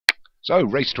So,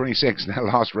 race 26, now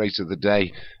last race of the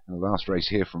day, and the last race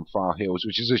here from Far Hills,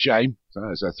 which is a shame. So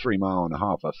it's a 3 mile and a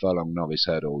half, a furlong novice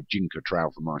hurdle, Jinka Trail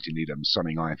for Martin Needham,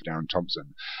 Sunning Eye for Darren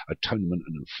Thompson, Atonement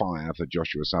and Fire for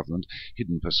Joshua Sutherland,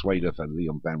 Hidden Persuader for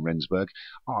Leon Van Rensburg,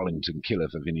 Arlington Killer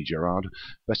for Vinnie Gerard,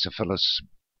 Bucephalus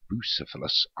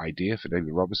Idea for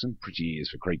David Robertson, Pretty Ears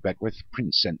for Craig Beckwith,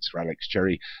 Prince Sense for Alex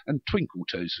Cherry, and Twinkle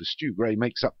Toes for Stu Gray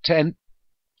makes up 10.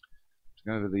 To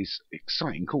go over these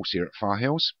exciting course here at Far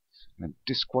Hills. And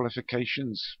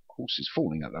disqualifications, horses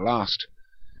falling at the last.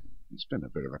 It's been a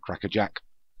bit of a crackerjack.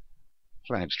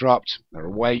 Flags dropped, they're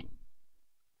away.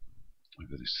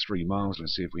 Over this 3 miles,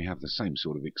 let's see if we have the same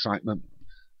sort of excitement.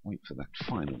 Wait for that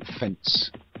final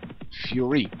fence.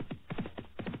 Fury.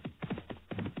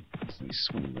 As they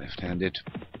swing left-handed.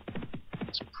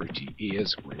 It's Pretty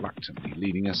Ears reluctantly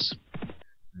leading us.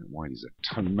 Out wide is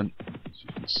Atonement. As you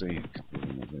can see, a couple of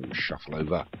them will shuffle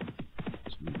over.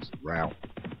 Towards the route.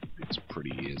 It's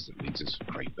Pretty Ears that leads us for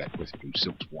Craig Beckwith, Blue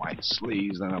Silk's white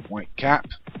sleeves, then a white cap.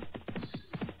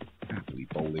 Happily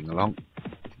bowling along.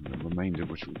 And the remainder,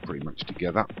 which were pretty much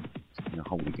together. Taking a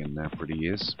hold again now, Pretty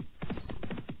Ears.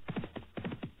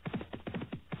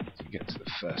 To get to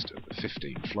the first of the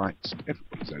 15 flights,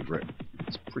 everybody's over it.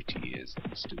 It's Pretty Ears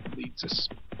that still leads us.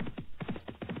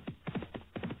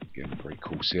 Again, a great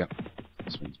course here.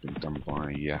 This one's been done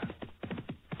by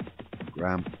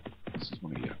Graham. This is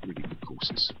one of your really good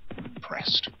courses. I'm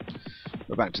impressed.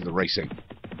 But back to the racing.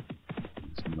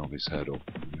 It's the novice hurdle.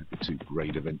 We had the 2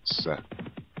 grade events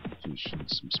finished in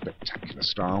some spectacular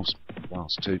styles.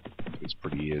 Last 2. But it's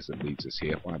Pretty Ears that leads us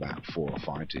here by about 4 or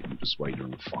 5 to Hidden Persuader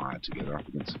and Fire together up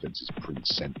against the fences.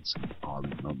 Prince Sense and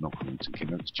Arlington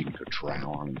Killer. It's Jinka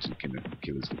Trail, Arlington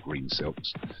Killer's the Green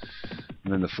Silks.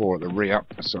 And then the 4 at the rear,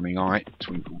 a Sunning Eye,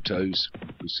 Twinkle Toes,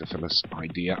 Bucephalus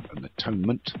Idea and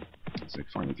Atonement. As they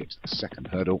finally get to the second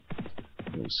hurdle,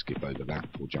 they'll skip over that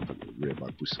or jump at the rear by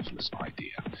Bucephalus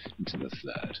Idea into the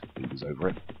third. Leaders over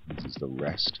it. This is the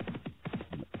rest.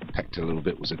 Pecked a little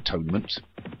bit was Atonement.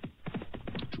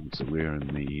 Towards the rear in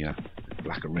the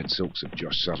black and red silks of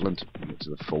Josh Sutherland. We get to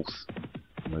the 4th.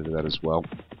 And over that as well.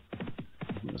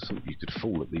 I thought you could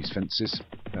fall at these fences,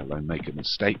 let alone make a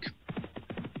mistake.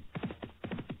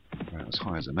 About as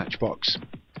high as a matchbox.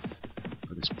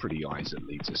 It's Pretty Eyes that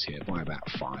leads us here by about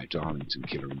 5 to Arlington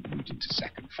Killer and moved into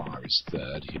second. Fire is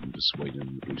third. Hidden Persuader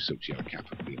and the Blue Silks Yellow Cap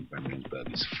of Leon Van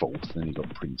Rensburg is 4th. Then you've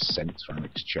got Prince Sense for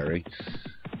Alex Cherry.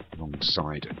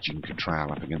 Alongside Jinka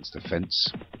Trail up against the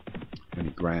fence. Only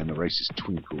grey in the race is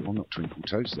Twinkle. Well, not Twinkle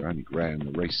Toes. They're only grey in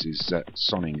the race is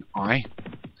Sunning Eye.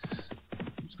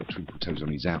 He's got Twinkle Toes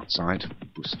on his outside.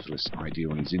 Bucephalus Idea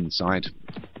on his inside.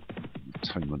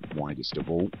 Atonement widest of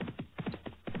all.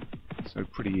 So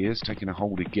Pretty Ears taking a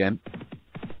hold again.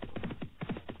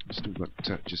 We've still got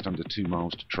just under 2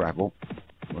 miles to travel.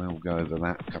 We'll go over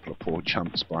that. A couple of poor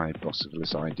jumps by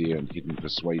Bucephalus Idea and Hidden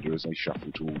Persuader as they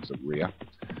shuffle towards the rear.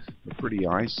 The Pretty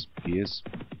Ears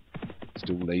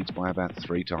still leads by about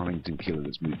 3 to Arlington Killer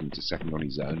that's moved into second on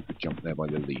his own. Good jump there by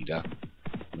the leader.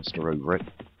 Leicester over it.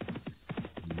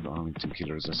 And Arlington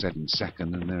Killer, as I said, in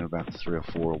second, and they're about 3 or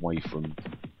 4 away from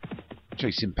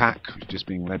Chasing Pack, who's just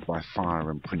being led by Fire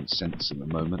and Prince Sense at the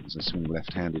moment as they swing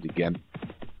left-handed again.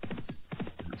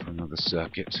 And for another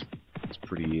circuit, it's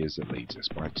Pretty Ears that leads us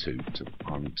by 2 to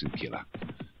Arlington Killer.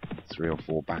 3 or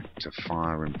 4 back to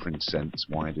Fire and Prince Sense,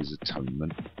 wide as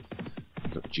Atonement.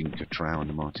 We've got Jinka Trail and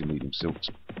the Martin Needham Silks,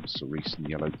 Cerise and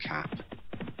Yellow Cap.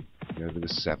 Over the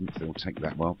 7th, they'll take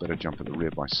that well. Better jump at the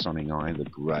rear by Sunning Eye, the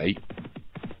grey.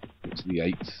 Get to the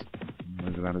 8th,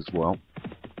 over that as well.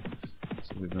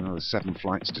 With another 7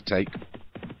 flights to take.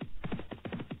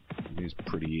 Here's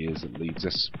Pretty Ears that leads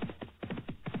us.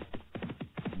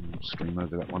 We'll stream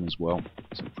over that one as well.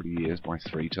 So Pretty Ears by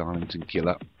 3 to Arlington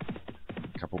Killer.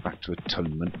 A couple back to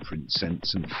Atonement, Prince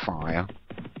Sense and Fire.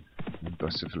 And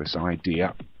Bucephalus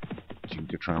Idea.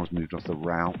 Jinka Trail's moved off the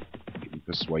route. Hidden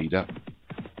Persuader.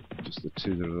 Just the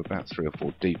 2 that are about 3 or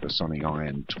 4 deep are Sunning Eye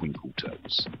and Twinkle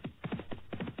Toes.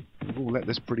 We'll let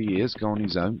this Pretty Ears go on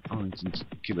his own. Arlington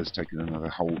Killer's taken another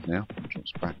hold now.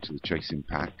 Drops back to the Chasing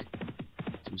Pack.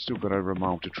 So we've still got over a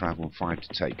mile to travel and 5 to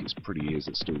take. It's Pretty Ears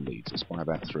that still leads us by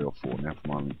about 3 or 4 now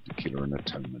from Arlington Killer and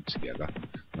Atonement together.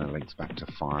 And a length back to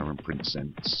Fire and Prince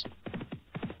Sense.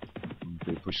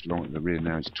 Being pushed along at the rear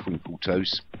now is Twinkle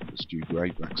Toes. Stu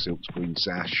Gray, Black Silks, Green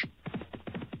Sash.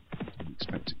 Don't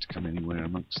expect it to come anywhere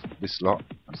amongst this lot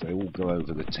as they all go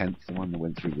over the 10th. The one that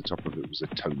went through the top of it was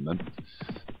Atonement.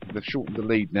 They've shortened the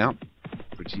lead now.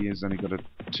 Pretty Ears only got a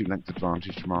 2-length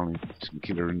advantage from Arlington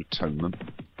Killer and Atonement.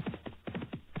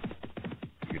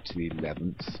 To get to the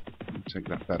 11th. We'll take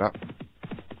that bet up.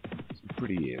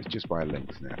 Pretty Ears, just by a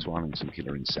length now, to Arlington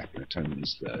Killer in second. Atonement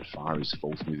is third. Fire is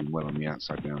fourth, moving well on the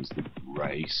outside now is the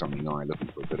Grey. Sunning Eye looking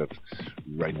for a bit of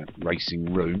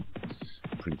racing room.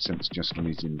 Princess just on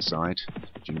his inside.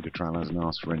 Jim Cattrall hasn't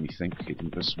asked for anything. Hidden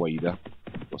Persuader.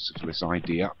 Vociferous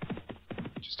Idea.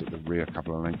 Just at the rear, a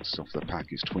couple of lengths off the pack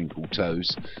is Twinkle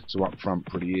Toes. So up front,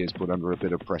 Pretty Ears put under a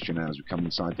bit of pressure now as we come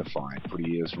inside the 5.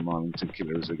 Pretty Ears from Arlington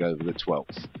Killer as they go over the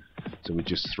 12th. So with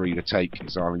just 3 to take,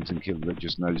 it's Arlington Killer that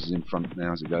just noses in front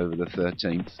now as they go over the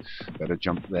 13th. Better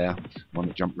jump there. One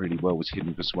that jumped really well was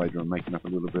Hidden Persuader and making up a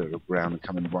little bit of ground and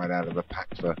coming right out of the pack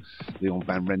for Leon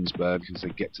van Rensburg as they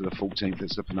get to the 14th.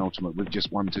 It's the penultimate with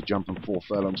just 1 to jump and 4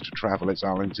 furlongs to travel. It's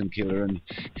Arlington Killer and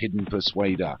Hidden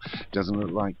Persuader. Doesn't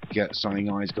look like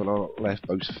Sunning Eye's got a lot left.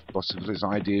 Both Vociferous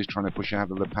Ideas trying to push out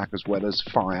of the pack as well as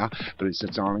Fire, but it's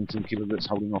Arlington Killer that's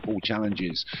holding off all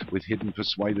challenges with Hidden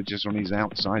Persuader just on his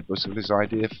outside. Vociferous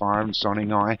Idea, Fire and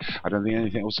Sunning Eye. I don't think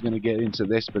anything else is going to get into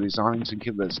this, but it's Arlington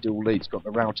Killer that still leads. Got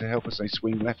the rail to help as they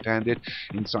swing left-handed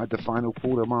inside the final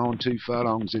quarter mile on 2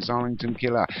 furlongs. It's Arlington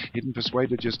Killer. Hidden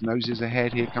Persuader just noses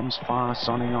ahead. Here comes Fire,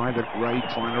 Sunning Eye, the Grey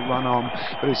trying to run on,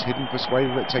 but it's Hidden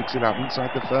Persuader that takes it up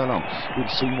inside the furlong.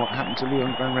 We've seen what happened to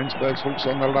Leon van Rensburg's horse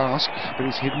on the last, but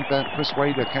it's Hidden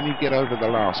Persuader. Can he get over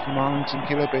the last from Arlington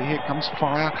Killer? But here comes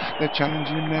Fire. They're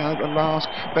challenging him now at the last.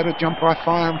 Better jump by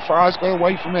Fire, and Fire's got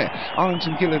away from it.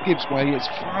 Arlington Killer gives way. It's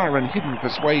Fire and Hidden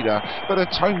Persuader, but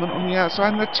Atonement on the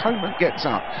outside, and Atonement gets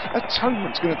up.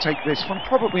 Atonement's going to take this from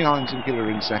probably Arlington Killer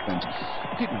in second.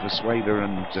 Hidden Persuader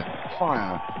and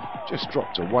Fire just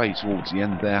dropped away towards the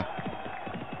end there.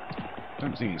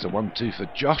 Don't think it's a 1-2 for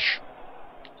Josh.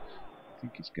 I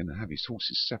think he's going to have his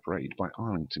horses separated by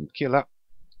Arlington Killer.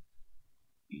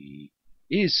 He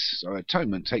is. So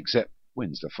Atonement takes it,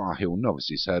 wins the Far Hill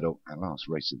Novices Hurdle, and last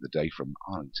race of the day from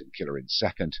Arlington Killer in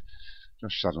second.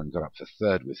 Josh Sutherland got up for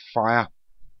third with Fire.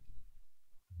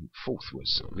 And fourth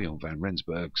was Leon van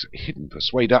Rensburg's Hidden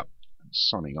Persuader, and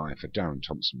Sunning Eye for Darren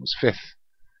Thompson was fifth.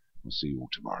 We'll see you all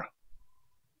tomorrow.